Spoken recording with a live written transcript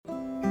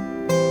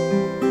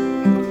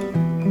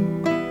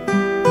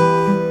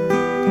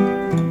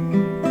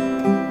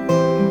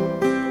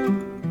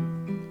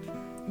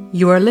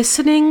You are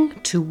listening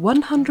to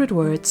 100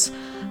 Words,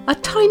 a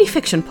tiny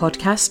fiction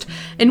podcast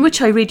in which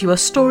I read you a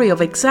story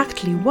of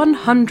exactly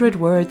 100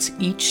 words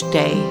each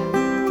day.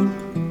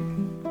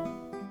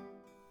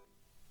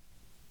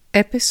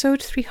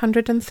 Episode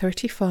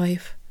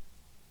 335.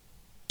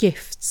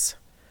 Gifts,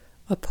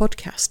 a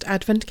podcast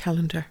advent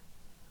calendar.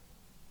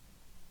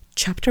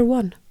 Chapter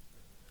 1.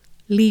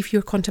 Leave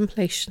your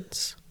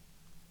contemplations.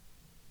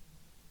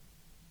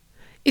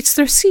 It's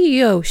their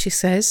CEO, she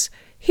says.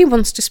 He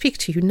wants to speak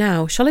to you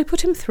now. Shall I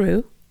put him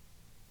through?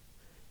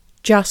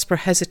 Jasper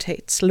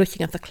hesitates,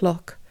 looking at the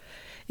clock.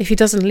 If he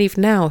doesn't leave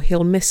now,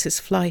 he'll miss his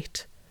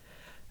flight.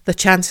 The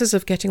chances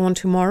of getting one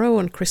tomorrow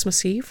on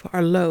Christmas Eve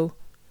are low,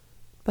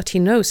 but he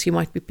knows he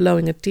might be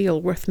blowing a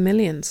deal worth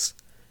millions.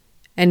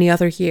 Any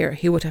other year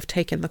he would have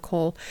taken the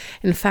call.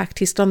 In fact,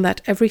 he's done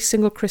that every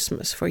single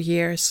Christmas for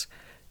years.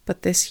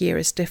 But this year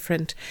is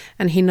different,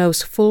 and he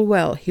knows full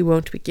well he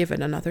won't be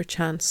given another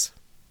chance.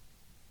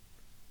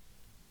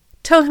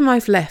 Tell him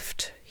I've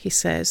left, he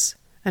says,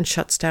 and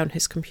shuts down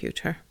his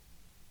computer.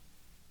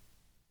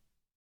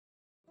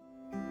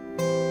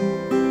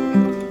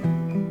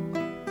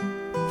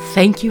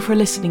 Thank you for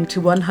listening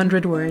to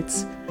 100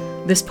 Words.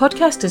 This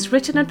podcast is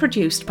written and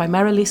produced by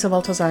Marilisa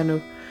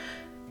Valtazano.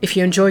 If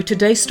you enjoyed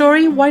today's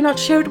story, why not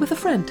share it with a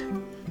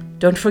friend?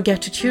 Don't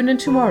forget to tune in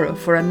tomorrow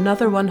for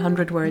another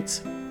 100 Words.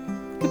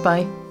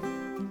 Goodbye.